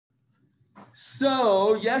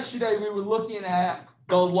So yesterday we were looking at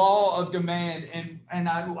the law of demand, and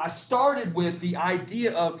I started with the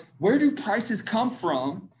idea of where do prices come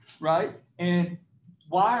from, right? And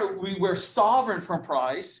why we're sovereign from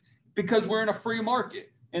price, because we're in a free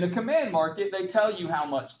market. In a command market, they tell you how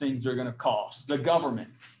much things are going to cost, the government.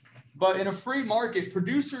 But in a free market,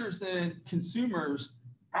 producers and consumers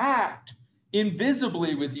act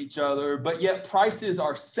invisibly with each other, but yet prices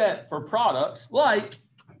are set for products like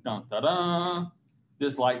dun, dun, dun,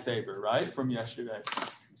 this lightsaber, right, from yesterday.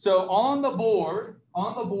 So on the board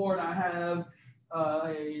I have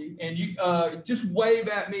and you just wave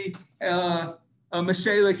at me,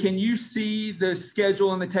 Michelle, can you see the schedule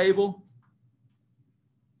on the table?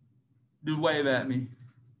 Do wave at me.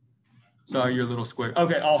 Sorry, you're a little square.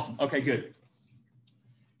 Okay, awesome. Okay, good.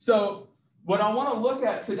 So what I want to look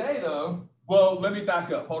at today, though, well, let me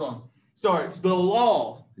back up. Hold on. Sorry, it's the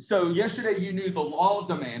law. So yesterday you knew the law of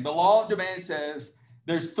demand. The law of demand says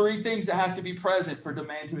there's three things that have to be present for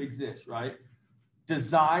demand to exist, right?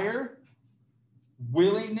 Desire,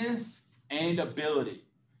 willingness, and ability.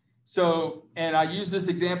 So, and I used this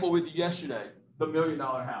example with you yesterday, the $1 million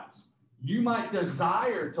house. You might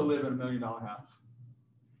desire to live in $1 million house.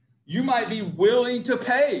 You might be willing to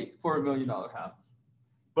pay for $1 million house,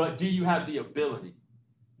 but do you have the ability?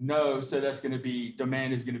 No, so that's going to be,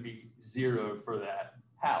 demand is going to be zero for that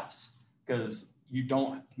house because you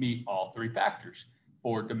don't meet all three factors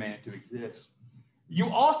for demand to exist. You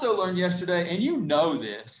also learned yesterday, and you know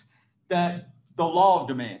this, that the law of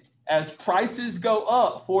demand, as prices go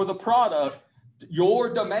up for the product,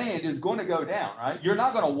 your demand is going to go down, right? You're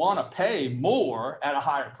not going to want to pay more at a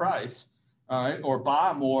higher price, all right, or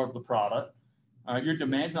buy more of the product. Your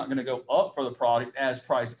demand's not going to go up for the product as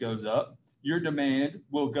price goes up. Your demand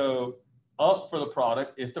will go up for the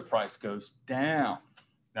product if the price goes down.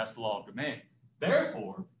 That's the law of demand.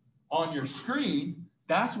 Therefore, on your screen,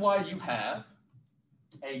 that's why you have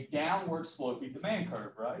a downward sloping demand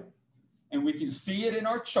curve, right? And we can see it in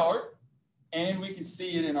our chart and we can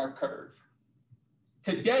see it in our curve.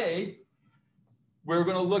 Today, we're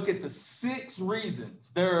going to look at the 6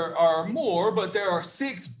 reasons. There are more, but there are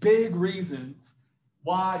 6 big reasons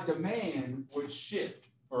why demand would shift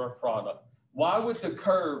for a product. Why would the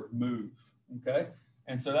curve move? Okay.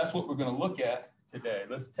 And so that's what we're going to look at today.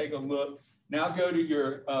 Let's take a look. Now go to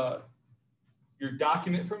your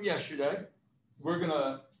document from yesterday. We're going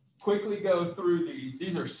to quickly go through these.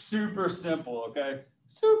 These are super simple, okay?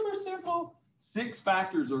 Super simple. 6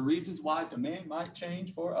 factors or reasons why demand might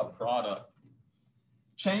change for a product.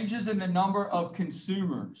 Changes in the number of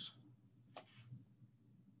consumers.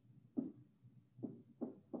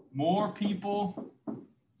 More people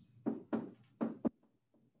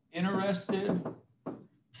interested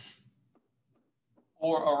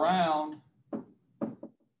or around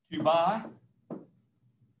to buy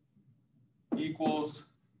equals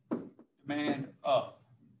demand up,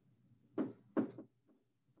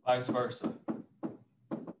 vice versa.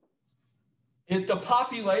 If the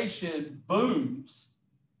population booms,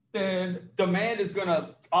 then demand is going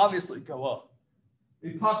to obviously go up.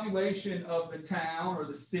 If the population of the town or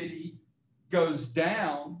the city goes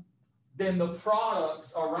down, then the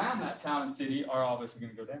products around that town and city are obviously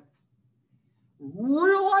going to go down.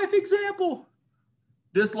 Real life example.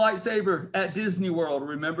 This lightsaber at Disney World,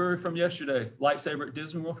 remember from yesterday, lightsaber at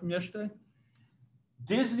Disney World from yesterday?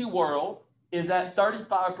 Disney World is at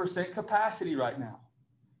 35% capacity right now,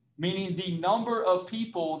 meaning the number of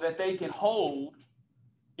people that they can hold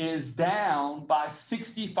is down by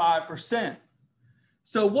 65%.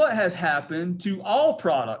 So what has happened to all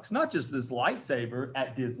products, not just this lightsaber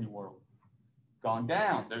at Disney World? Gone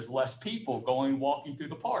down. There's less people walking through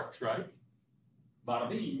the parks, right? Bada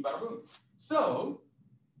bing, bada boom. So,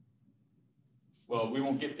 well, we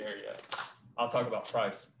won't get there yet. I'll talk about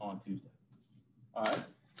price on Tuesday. All right.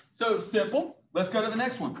 So simple. Let's go to the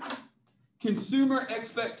next one. Consumer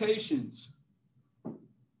expectations.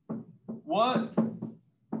 What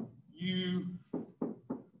you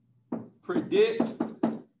predict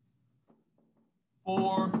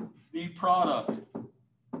for the product.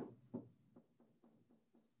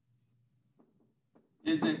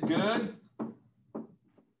 Is it good?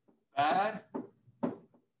 Bad?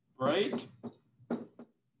 Break?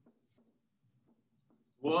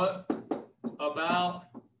 What about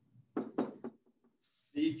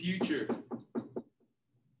the future?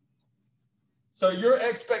 So your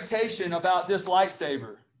expectation about this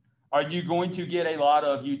lightsaber, are you going to get a lot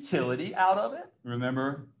of utility out of it?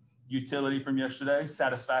 Remember utility from yesterday,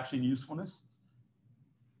 satisfaction, usefulness.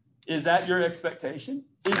 Is that your expectation?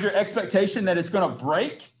 Is your expectation that it's going to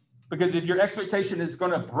break? Because if your expectation is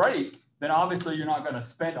going to break, then obviously you're not going to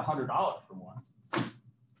spend $100 for one.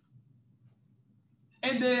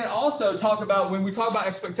 And then also talk about, when we talk about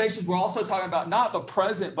expectations, we're also talking about not the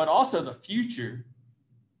present, but also the future.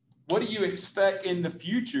 What do you expect in the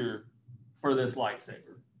future for this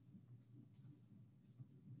lightsaber?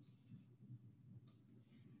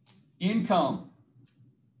 Income.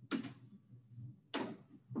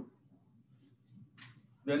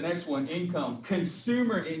 The next one, income,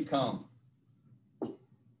 consumer income.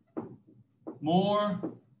 More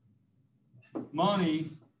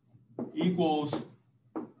money equals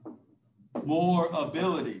more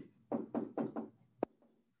ability.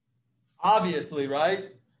 Obviously,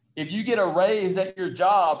 right? If you get a raise at your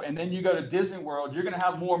job and then you go to Disney World, you're going to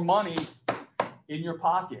have more money in your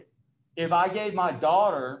pocket. If I gave my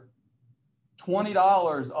daughter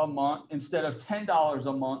 $20 a month instead of $10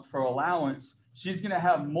 a month for allowance, she's going to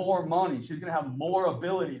have more money. She's going to have more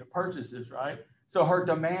ability to purchase this, right? So her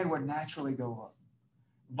demand would naturally go up.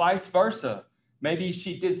 Vice versa. Maybe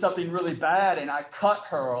she did something really bad and I cut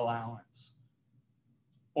her allowance.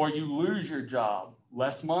 Or you lose your job.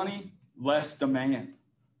 Less money, less demand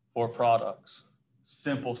for products.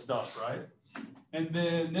 Simple stuff, right? And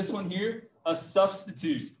then this one here, a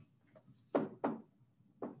substitute.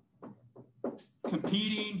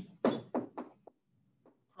 Competing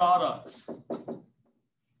products.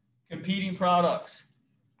 Competing products.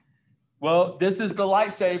 Well, this is the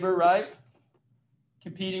lightsaber, right?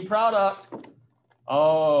 Competing product.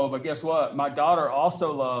 Oh, but guess what? My daughter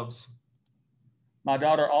also loves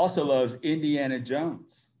Indiana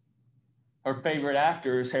Jones. Her favorite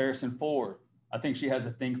actor is Harrison Ford. I think she has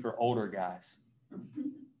a thing for older guys.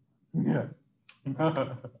 Yeah.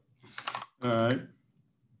 All right.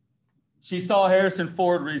 She saw Harrison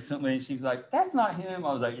Ford recently. She's like, that's not him.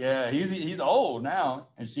 I was like, yeah, he's old now.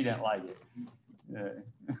 And she didn't like it.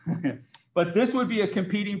 Yeah. But this would be a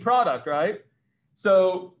competing product, right?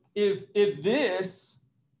 So if this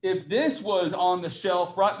was on the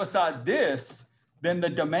shelf right beside this, then the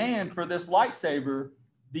demand for this lightsaber,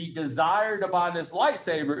 the desire to buy this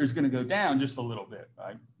lightsaber is going to go down just a little bit,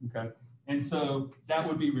 right? Okay. And so that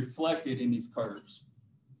would be reflected in these curves.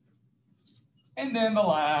 And then the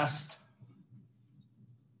last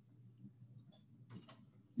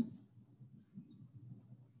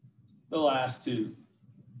two.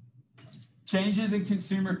 Changes in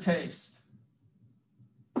consumer taste.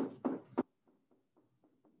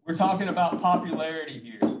 We're talking about popularity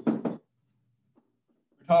here. We're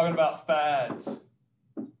talking about fads.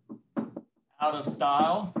 Out of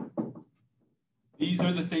style. These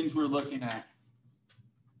are the things we're looking at.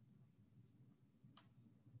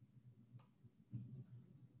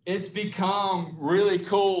 It's become really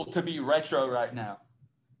cool to be retro right now.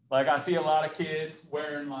 Like I see a lot of kids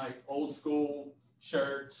wearing like old school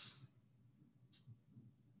shirts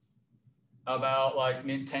about like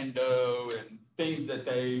Nintendo and things that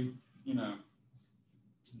they,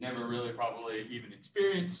 never really probably even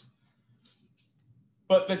experienced.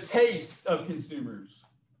 But the taste of consumers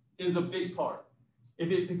is a big part. If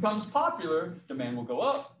it becomes popular, demand will go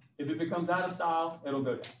up. If it becomes out of style, it'll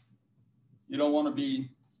go down. You don't want to be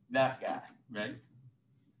that guy, right?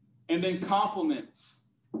 And then compliments.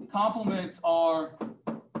 Compliments are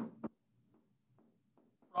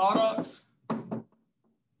products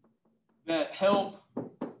that help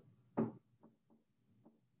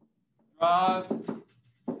drive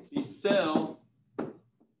the sale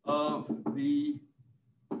of the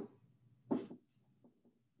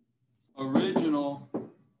original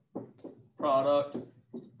product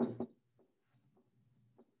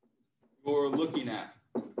you're looking at.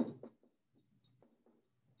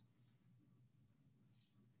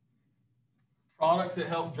 Products that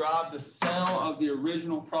help drive the sale of the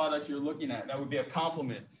original product you're looking at. That would be a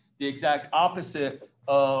complement. The exact opposite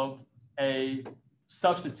of a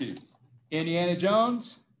substitute. Indiana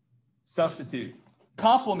Jones, substitute.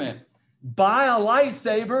 Complement. Buy a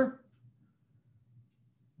lightsaber,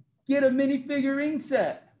 get a minifigurine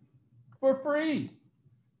set for free.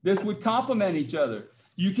 This would complement each other.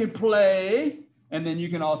 You can play, and then you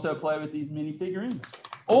can also play with these minifigurines.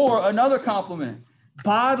 Or another complement.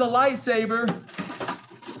 Buy the lightsaber,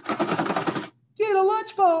 get a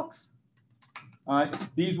lunchbox. All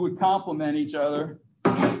right, these would complement each other.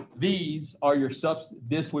 These are your substitute.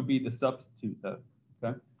 This would be the substitute, though.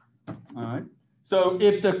 Okay. All right. So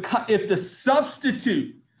if the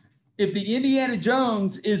substitute, if the Indiana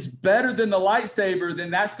Jones is better than the lightsaber, then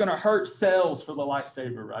that's going to hurt sales for the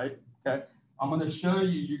lightsaber, right? Okay. I'm going to show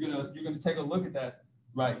you. You're going to take a look at that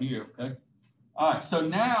right here. Okay. All right. So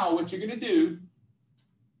now what you're going to do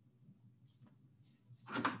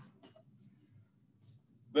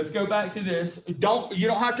let's go back to this. You don't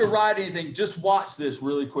have to write anything. Just watch this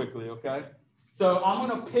really quickly, okay? So I'm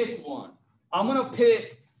going to pick one. I'm going to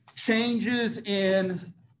pick changes in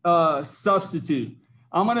substitute.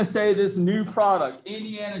 I'm going to say this new product,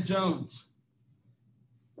 Indiana Jones.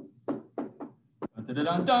 Dun, dun,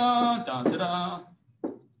 dun, dun, dun, dun.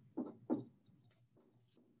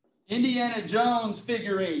 Indiana Jones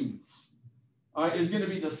figurines, all right, is going to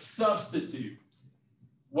be the substitute.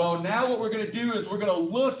 Well, now what we're going to do is we're going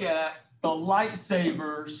to look at the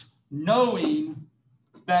lightsabers, knowing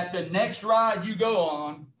that the next ride you go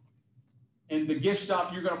on in the gift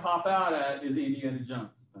shop you're going to pop out at is Indiana Jones.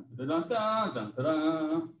 Dun, dun, dun, dun, dun,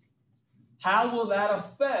 dun. How will that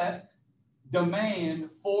affect demand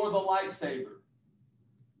for the lightsaber?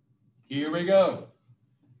 Here we go.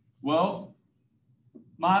 Well,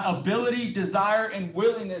 my ability, desire, and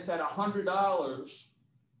willingness at $100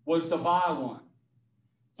 was to buy one.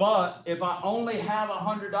 But if I only have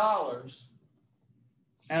 $100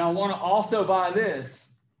 and I want to also buy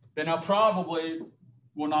this, then I probably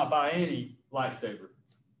will not buy any lightsaber.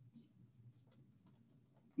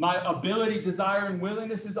 My ability, desire, and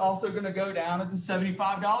willingness is also going to go down at the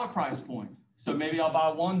 $75 price point. So maybe I'll buy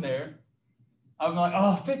one there. I'm like,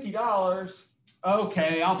 oh, $50.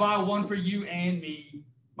 Okay, I'll buy one for you and me,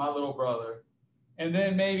 my little brother. And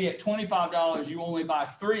then maybe at $25, you only buy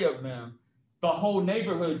 3 of them. The whole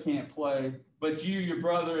neighborhood can't play, but you, your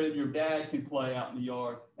brother, and your dad can play out in the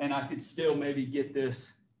yard, and I could still maybe get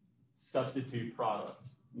this substitute product,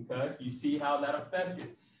 okay? You see how that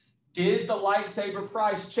affected? Did the lightsaber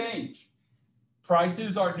price change?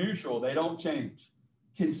 Prices are neutral. They don't change.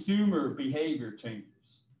 Consumer behavior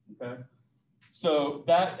changes, okay? So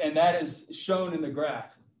that is shown in the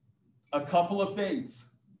graph. A couple of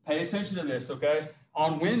things. Pay attention to this, okay?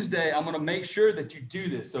 On Wednesday, I'm going to make sure that you do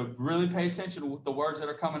this. So really pay attention to the words that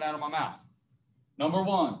are coming out of my mouth. Number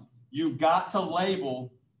 1, you've got to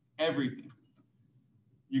label everything.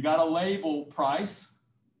 You got to label price.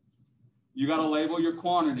 You got to label your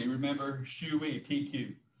quantity. Remember, SHUI,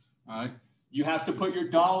 PQ. All right. You have to put your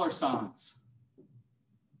dollar signs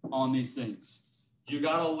on these things. You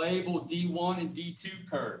got to label D1 and D2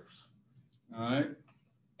 curves. All right.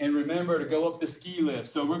 And remember to go up the ski lift.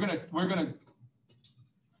 So we're gonna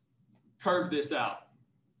curve this out.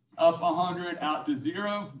 Up 100, out to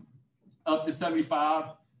 0, up to 75,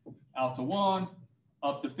 out to 1,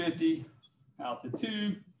 up to 50, out to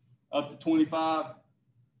 2, up to 25,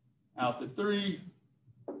 out to 3.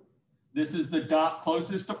 This is the dot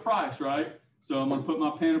closest to price, right? So I'm going to put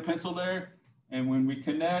my pen and pencil there. And when we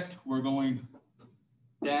connect, we're going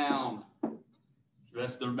down. So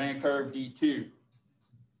that's the demand curve D2.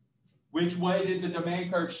 Which way did the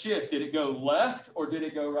demand curve shift? Did it go left or did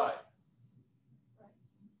it go right?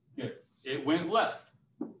 Good. It went left,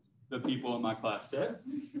 the people in my class said.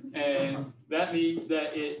 And that means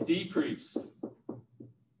that it decreased.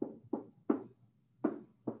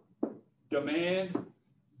 Demand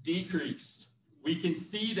decreased. We can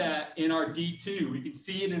see that in our D2. We can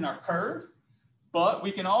see it in our curve, but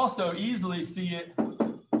we can also easily see it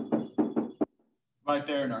right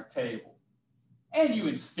there in our table. And you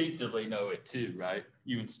instinctively know it too, right?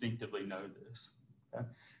 You instinctively know this. Okay?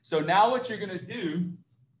 So now what you're going to do,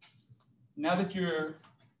 now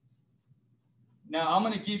I'm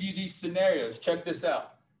going to give you these scenarios. Check this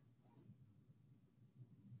out.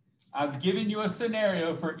 I've given you a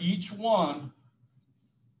scenario for each one,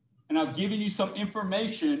 and I've given you some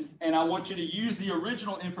information, and I want you to use the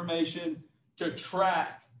original information to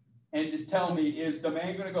track and to tell me, is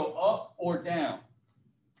demand going to go up or down?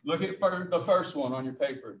 Look at the first one on your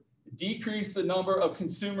paper. Decrease the number of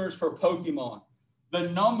consumers for Pokemon. The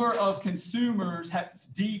number of consumers has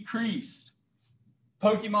decreased.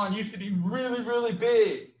 Pokemon used to be really, really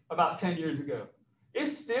big about 10 years ago.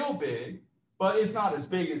 It's still big, but it's not as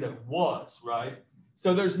big as it was, right?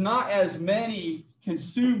 So there's not as many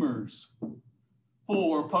consumers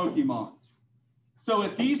for Pokemon. So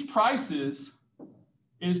at these prices,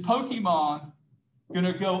 is Pokemon going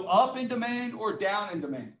to go up in demand or down in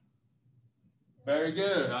demand? Very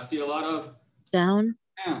good. I see a lot of down.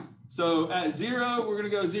 So at 0, we're going to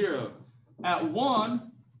go 0. At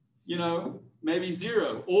 1, maybe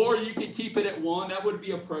 0. Or you could keep it at 1. That would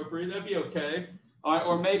be appropriate. That'd be okay. All right,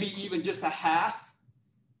 or maybe even just a half.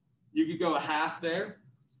 You could go a half there.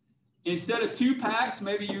 Instead of 2 packs,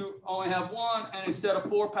 maybe you only have 1. And instead of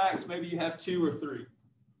 4 packs, maybe you have 2 or 3.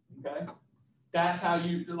 Okay? That's how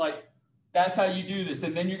you do this.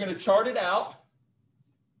 And then you're going to chart it out.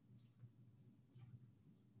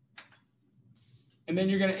 And then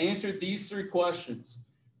you're going to answer these 3 questions.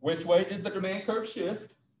 Which way did the demand curve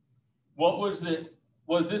shift? What was it?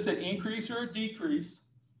 Was this an increase or a decrease?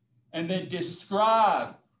 and then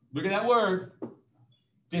describe, look at that word,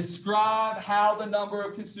 describe how the number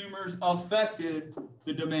of consumers affected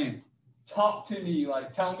the demand. Talk to me,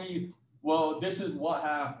 like tell me, well, this is what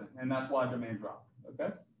happened, and that's why demand dropped,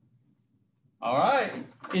 okay? All right,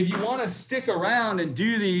 if you want to stick around and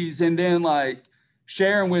do these and then like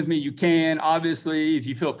share them with me, you can. Obviously, if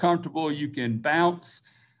you feel comfortable, you can bounce,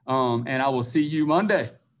 and I will see you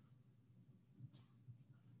Monday.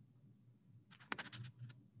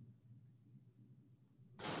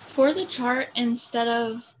 For the chart, instead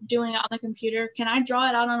of doing it on the computer, can I draw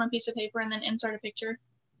it out on a piece of paper and then insert a picture?